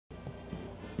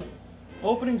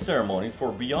Opening ceremonies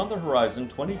for Beyond the Horizon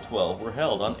 2012 were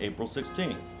held on April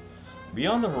 16th.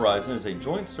 Beyond the Horizon is a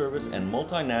joint service and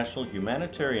multinational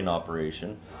humanitarian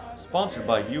operation sponsored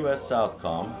by U.S.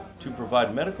 Southcom to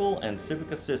provide medical and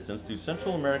civic assistance to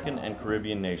Central American and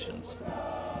Caribbean nations.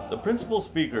 The principal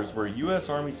speakers were U.S.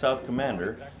 Army South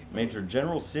Commander Major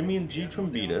General Simeon G.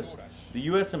 Trombitas, the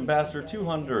U.S. Ambassador to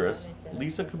Honduras,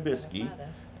 Lisa Kubisky,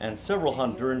 and several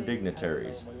Honduran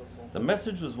dignitaries. The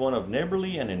message was one of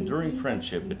neighborly and enduring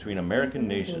friendship between American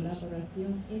nations.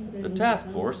 The task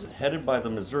force, headed by the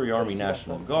Missouri Army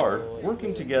National Guard,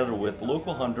 working together with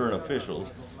local Honduran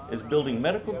officials, is building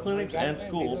medical clinics and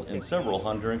schools in several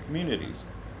Honduran communities.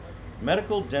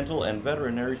 Medical, dental, and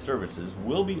veterinary services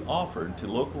will be offered to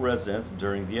local residents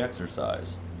during the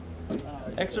exercise.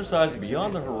 Exercise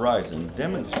Beyond the Horizon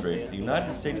demonstrates the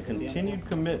United States' continued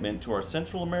commitment to our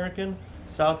Central American,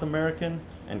 South American,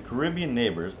 and Caribbean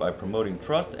neighbors by promoting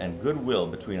trust and goodwill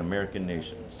between American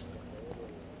nations.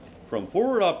 From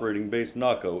Forward Operating Base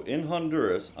NACO in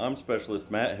Honduras, I'm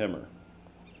Specialist Matt Hemmer.